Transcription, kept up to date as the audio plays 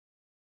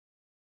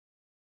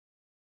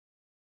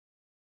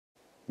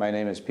My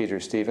name is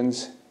Peter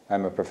Stevens.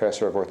 I'm a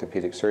professor of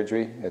orthopedic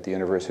surgery at the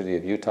University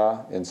of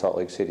Utah in Salt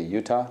Lake City,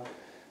 Utah.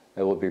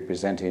 I will be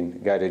presenting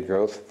guided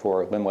growth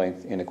for limb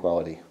length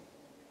inequality.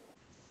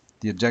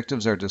 The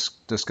objectives are to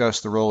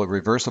discuss the role of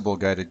reversible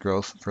guided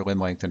growth for limb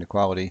length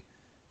inequality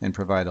and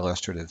provide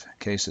illustrative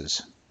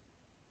cases.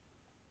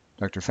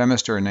 Dr.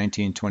 Phemister in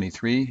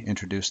 1923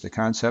 introduced the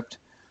concept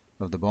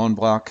of the bone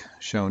block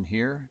shown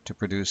here to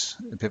produce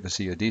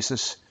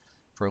epiphysiodesis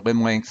for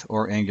limb length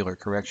or angular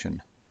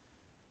correction.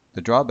 The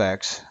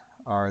drawbacks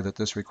are that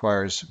this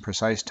requires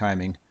precise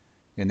timing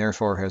and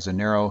therefore has a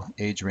narrow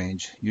age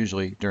range,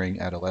 usually during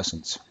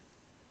adolescence.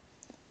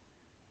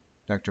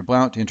 Dr.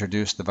 Blount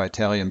introduced the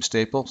Vitalium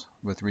staple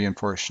with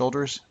reinforced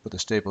shoulders, but the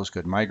staples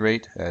could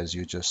migrate, as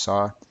you just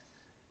saw.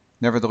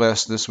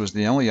 Nevertheless, this was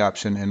the only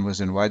option and was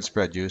in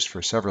widespread use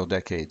for several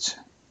decades.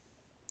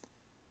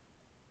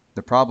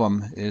 The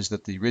problem is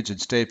that the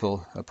rigid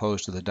staple,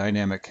 opposed to the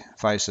dynamic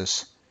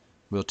physis,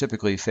 will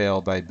typically fail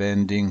by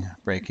bending,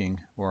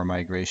 breaking, or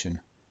migration,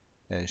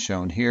 as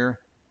shown here,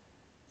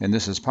 and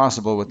this is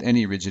possible with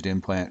any rigid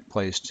implant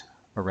placed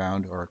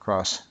around or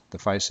across the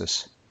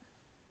physis.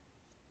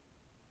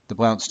 The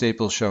Blount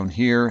staple shown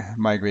here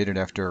migrated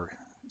after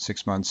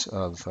 6 months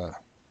of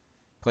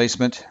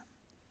placement,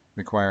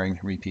 requiring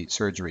repeat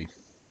surgery.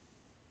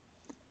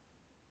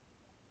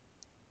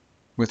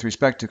 With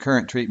respect to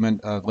current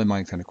treatment of limb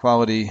length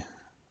inequality,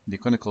 the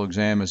clinical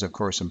exam is of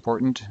course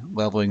important,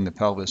 leveling the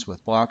pelvis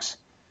with blocks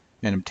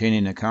and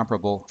obtaining a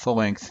comparable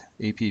full-length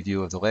AP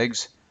view of the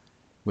legs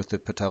with the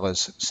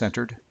patellas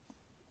centered.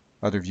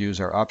 Other views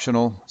are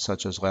optional,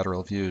 such as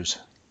lateral views.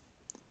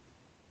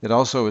 It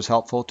also is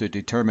helpful to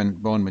determine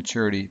bone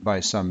maturity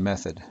by some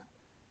method.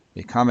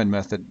 A common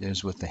method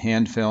is with the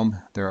hand film.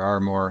 There are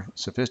more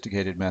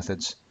sophisticated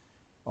methods,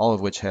 all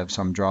of which have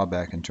some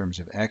drawback in terms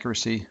of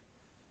accuracy.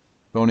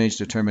 Bone age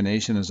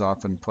determination is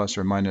often plus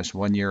or minus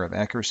 1 year of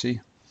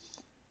accuracy.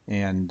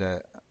 And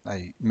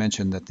I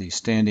mentioned that the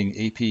standing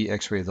AP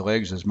X-ray of the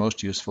legs is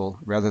most useful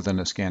rather than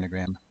a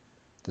scanogram.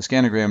 The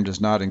scanogram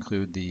does not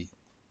include the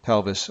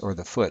pelvis or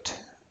the foot,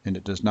 and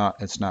it's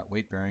not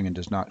weight-bearing and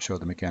does not show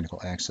the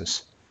mechanical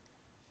axis.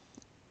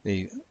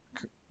 A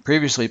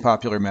previously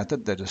popular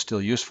method that is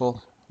still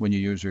useful when you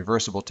use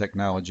reversible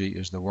technology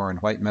is the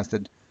Warren-White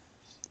method,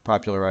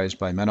 popularized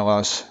by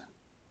Menelaus.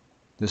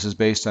 This is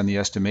based on the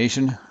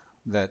estimation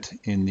that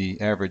in the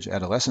average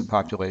adolescent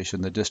population,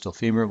 the distal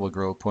femur will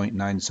grow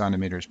 0.9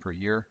 centimeters per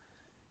year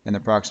and the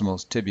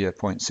proximal tibia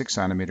 0.6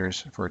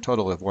 centimeters for a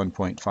total of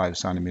 1.5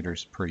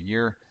 centimeters per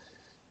year.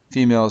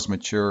 Females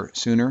mature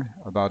sooner,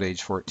 about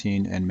age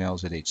 14, and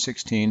males at age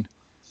 16.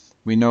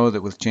 We know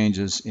that with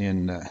changes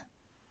in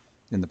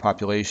the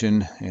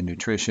population and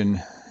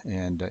nutrition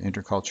and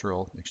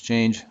intercultural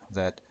exchange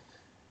that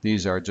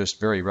these are just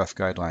very rough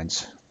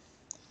guidelines.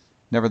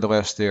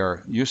 Nevertheless, they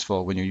are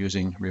useful when you're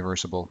using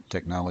reversible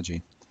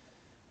technology.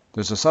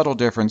 There's a subtle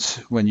difference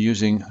when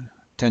using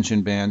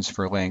tension bands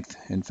for length.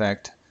 In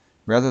fact,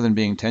 rather than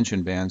being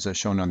tension bands as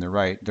shown on the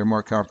right, they're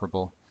more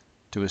comparable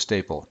to a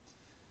staple.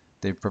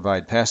 They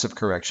provide passive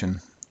correction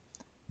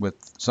with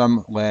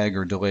some lag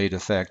or delayed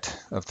effect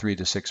of 3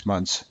 to 6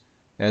 months,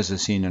 as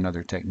is seen in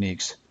other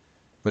techniques.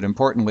 But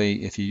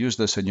importantly, if you use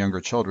this in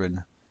younger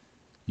children,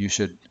 you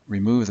should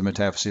remove the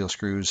metaphyseal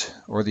screws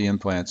or the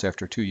implants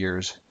after 2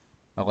 years,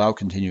 allow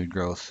continued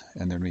growth,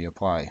 and then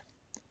reapply.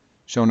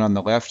 Shown on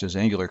the left is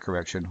angular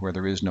correction, where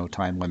there is no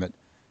time limit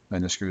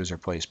and the screws are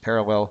placed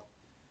parallel.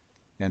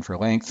 And for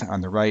length,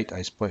 on the right,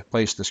 I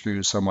place the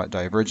screws somewhat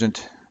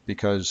divergent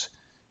because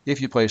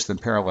if you place them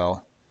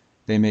parallel,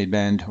 they may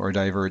bend or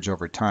diverge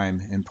over time,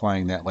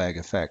 implying that lag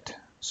effect.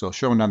 So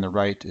shown on the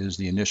right is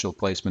the initial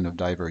placement of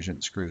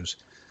divergent screws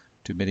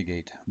to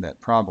mitigate that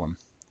problem.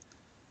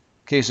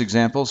 Case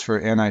examples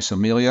for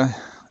anisomelia.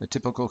 A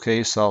typical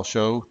case I'll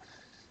show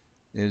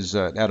is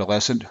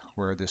adolescent,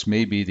 where this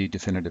may be the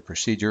definitive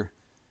procedure,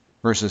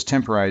 versus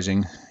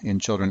temporizing in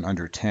children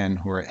under 10,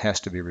 where it has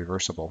to be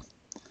reversible.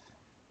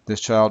 This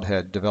child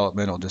had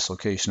developmental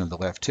dislocation of the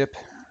left hip,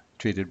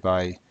 treated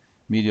by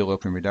medial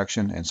open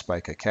reduction and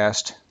spica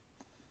cast.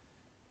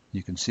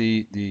 You can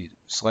see the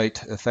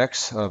slight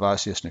effects of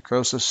osseous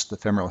necrosis. The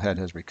femoral head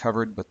has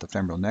recovered, but the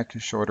femoral neck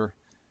is shorter.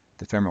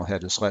 The femoral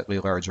head is slightly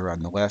larger on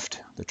the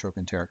left. The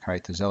trochanteric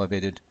height is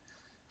elevated.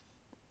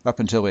 Up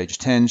until age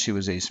 10, she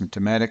was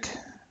asymptomatic.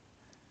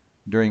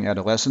 During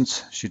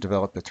adolescence, she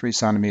developed a 3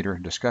 centimeter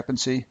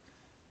discrepancy.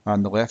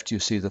 On the left, you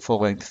see the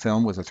full-length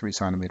film with a 3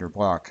 centimeter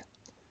block.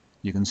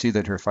 You can see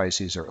that her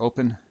physes are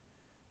open,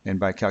 and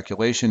by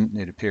calculation,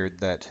 it appeared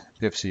that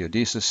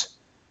epiphysiodesis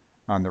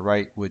on the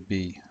right would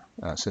be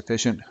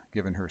sufficient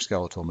given her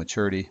skeletal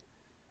maturity.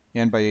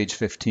 And by age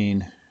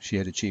 15, she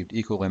had achieved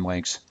equal limb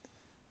lengths,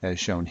 as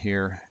shown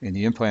here, and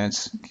the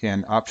implants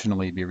can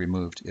optionally be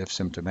removed if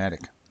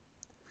symptomatic.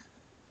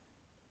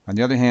 On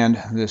the other hand,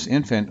 this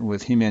infant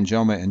with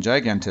hemangioma and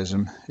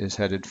gigantism is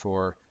headed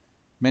for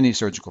many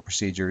surgical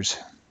procedures,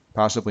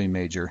 possibly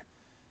major,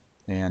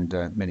 and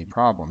many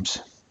problems.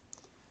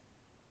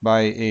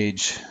 By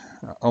age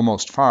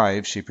almost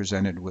 5, she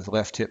presented with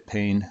left hip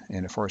pain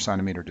and a 4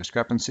 centimeter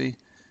discrepancy.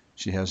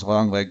 She has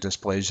long leg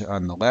dysplasia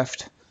on the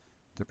left.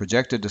 The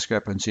projected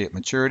discrepancy at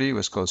maturity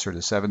was closer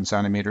to 7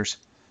 centimeters.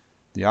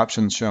 The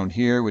options shown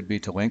here would be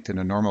to lengthen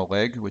a normal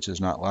leg, which is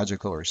not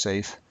logical or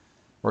safe,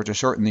 or to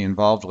shorten the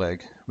involved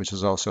leg, which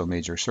is also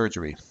major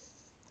surgery.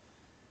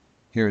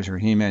 Here is her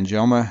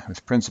hemangioma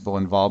with principal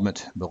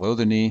involvement below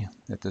the knee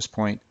at this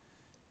point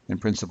and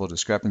principal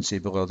discrepancy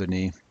below the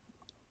knee.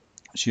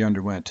 She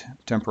underwent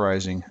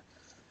temporizing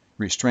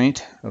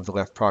restraint of the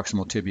left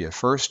proximal tibia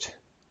first.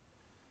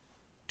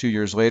 2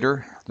 years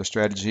later, the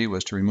strategy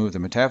was to remove the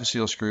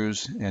metaphyseal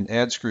screws and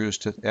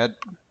add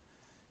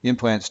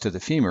implants to the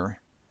femur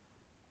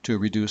to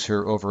reduce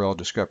her overall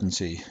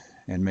discrepancy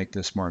and make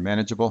this more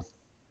manageable.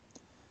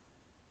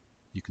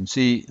 You can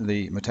see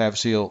the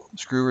metaphyseal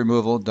screw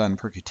removal done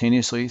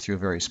percutaneously through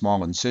very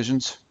small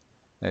incisions,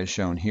 as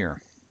shown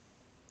here.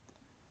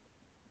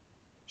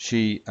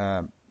 She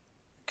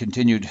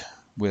continued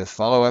with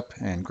follow-up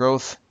and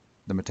growth.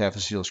 The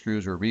metaphyseal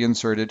screws were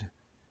reinserted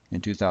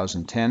in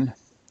 2010.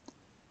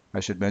 I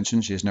should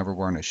mention she has never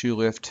worn a shoe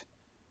lift.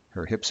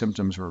 Her hip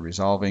symptoms were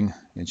resolving,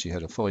 and she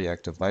had a fully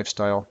active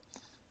lifestyle.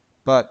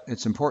 But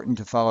it's important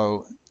to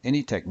follow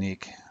any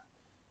technique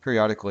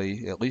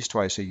periodically, at least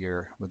twice a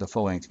year, with a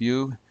full-length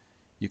view.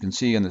 You can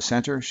see in the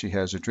center she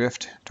has a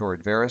drift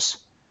toward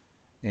varus,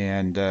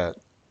 and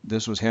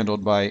this was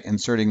handled by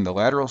inserting the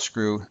lateral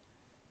screw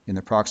in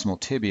the proximal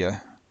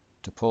tibia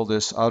to pull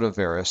this out of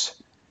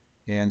varus,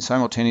 and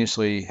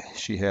simultaneously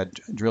she had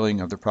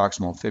drilling of the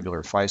proximal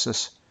fibular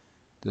physis.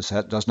 This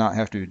does not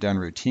have to be done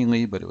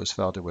routinely, but it was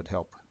felt it would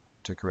help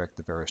to correct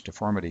the varus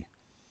deformity.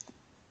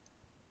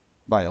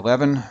 By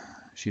 11,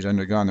 she'd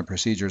undergone the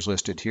procedures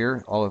listed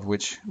here, all of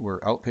which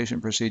were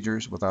outpatient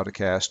procedures without a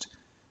cast,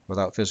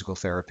 without physical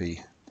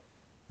therapy,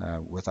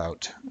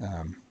 without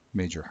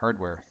major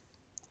hardware.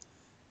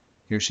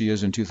 Here she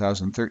is in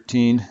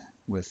 2013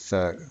 with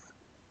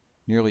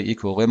nearly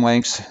equal limb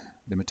lengths.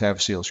 The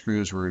metaphyseal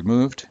screws were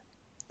removed,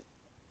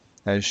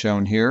 as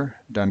shown here,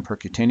 done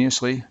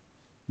percutaneously,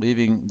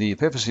 leaving the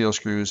epiphyseal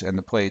screws and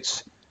the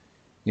plates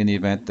in the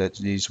event that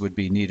these would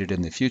be needed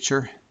in the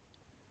future.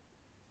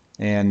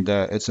 And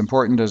it's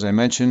important, as I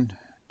mentioned,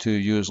 to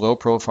use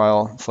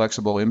low-profile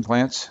flexible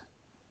implants.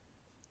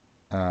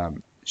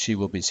 She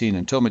will be seen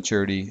until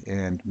maturity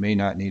and may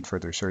not need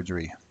further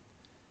surgery.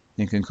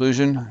 In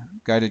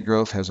conclusion, guided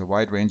growth has a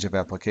wide range of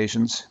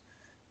applications.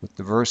 With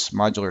diverse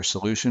modular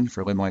solution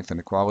for limb length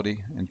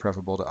inequality and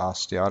preferable to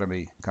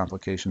osteotomy,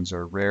 complications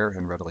are rare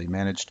and readily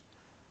managed.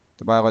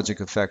 The biologic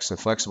effects of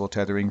flexible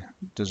tethering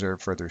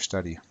deserve further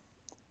study.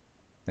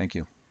 Thank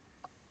you.